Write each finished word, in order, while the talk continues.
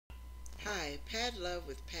Hi, Pat Love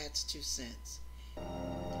with Pat's 2 Cents.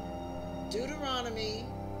 Deuteronomy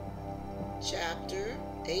chapter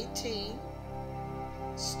 18,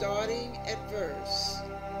 starting at verse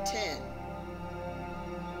 10.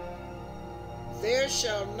 There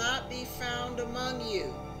shall not be found among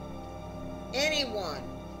you anyone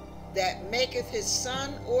that maketh his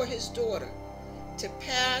son or his daughter to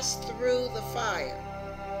pass through the fire,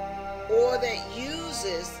 or that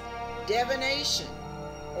uses divination,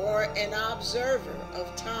 or an observer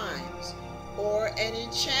of times, or an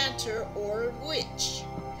enchanter, or a witch,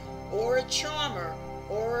 or a charmer,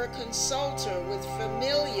 or a consulter with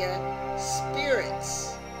familiar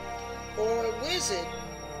spirits, or a wizard,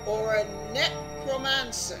 or a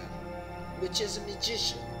necromancer, which is a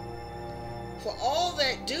magician. For all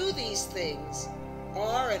that do these things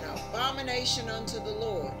are an abomination unto the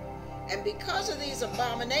Lord. And because of these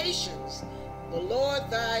abominations, the Lord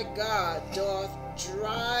thy God doth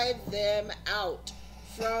drive them out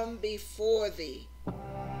from before thee.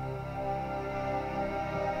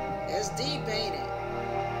 That's deep, ain't it?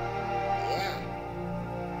 Yeah.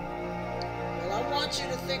 Well, I want you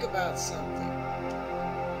to think about something.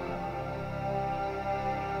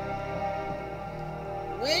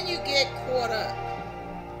 When you get caught up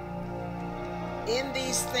in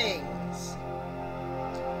these things,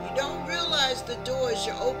 you don't realize the doors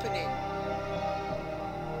you're opening.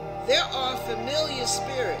 There are familiar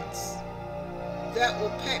spirits that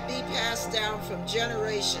will be passed down from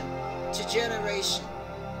generation to generation.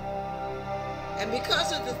 And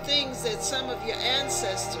because of the things that some of your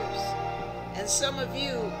ancestors and some of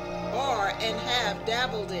you are and have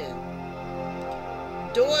dabbled in,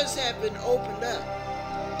 doors have been opened up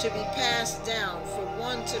to be passed down from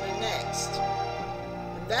one to the next.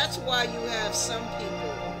 And that's why you have some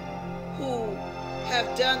people who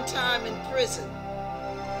have done time in prison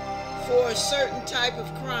for a certain type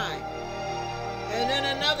of crime, and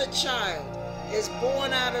then another child is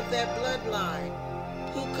born out of their bloodline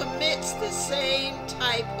who commits the same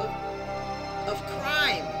type of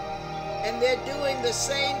crime, and they're doing the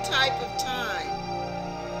same type of time,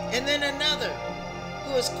 and then another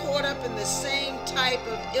who is caught up in the same type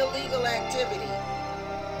of illegal activity,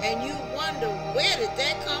 and you wonder, where did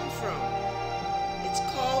that come from? It's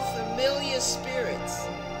called familiar spirits.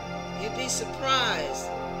 You'd be surprised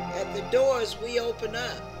at the doors we open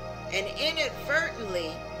up and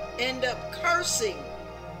inadvertently end up cursing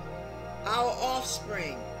our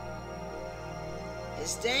offspring.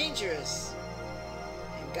 It's dangerous,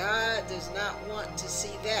 and God does not want to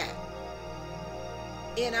see that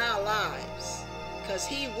in our lives, because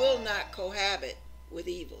He will not cohabit with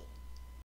evil.